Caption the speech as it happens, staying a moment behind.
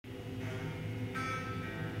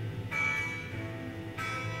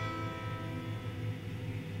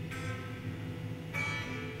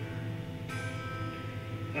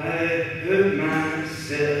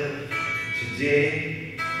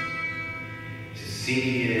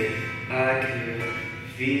see if I could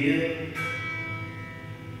feel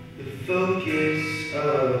the focus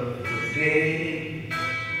of the pain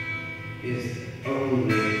is the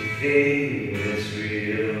only thing that's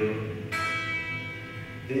real.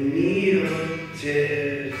 The needle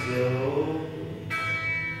tears a hole,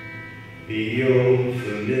 the old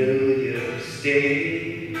familiar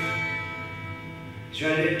state,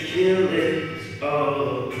 trying to kill it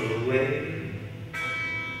all away.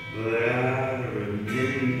 But I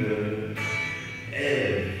remember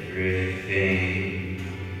everything.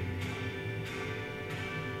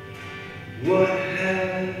 What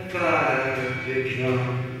have I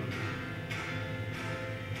become?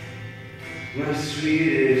 My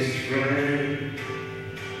sweetest friend.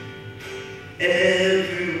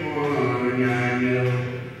 Everyone I know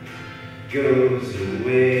goes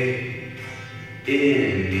away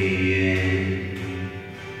in the end.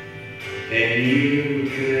 And you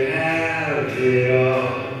could have it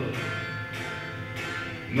all,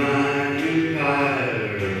 my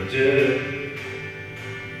empire of dirt.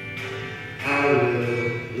 I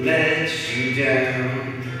will let you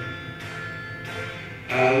down,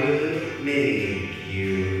 I will make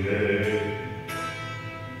you hurt.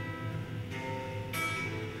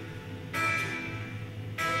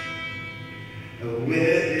 I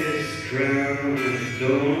wear this crown of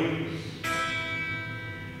thorns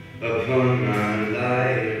upon my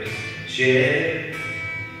life's chair,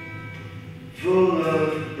 full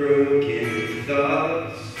of broken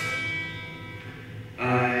thoughts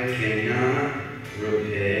I cannot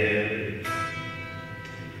repair.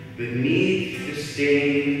 Beneath the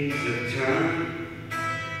stains of time,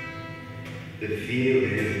 the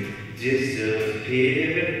feeling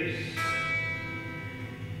disappears.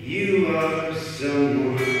 You are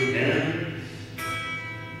someone else,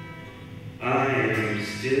 I am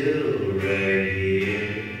still right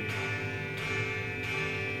here.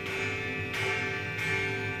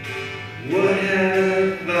 What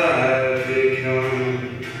have I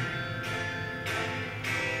become?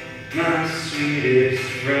 My sweetest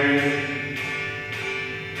friend.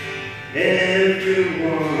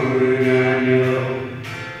 Everyone I know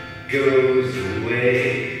goes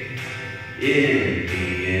away in the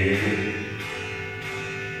end.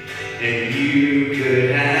 And you could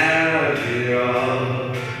have it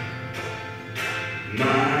all,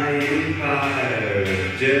 my empire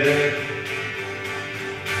of dirt.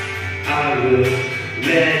 I will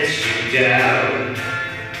let you down,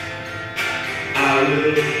 I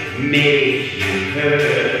will make you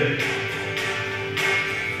hurt.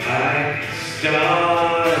 If I could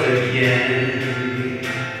start again,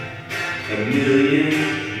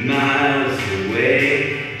 1,000,000 miles away,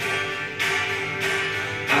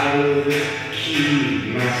 I will keep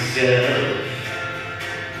myself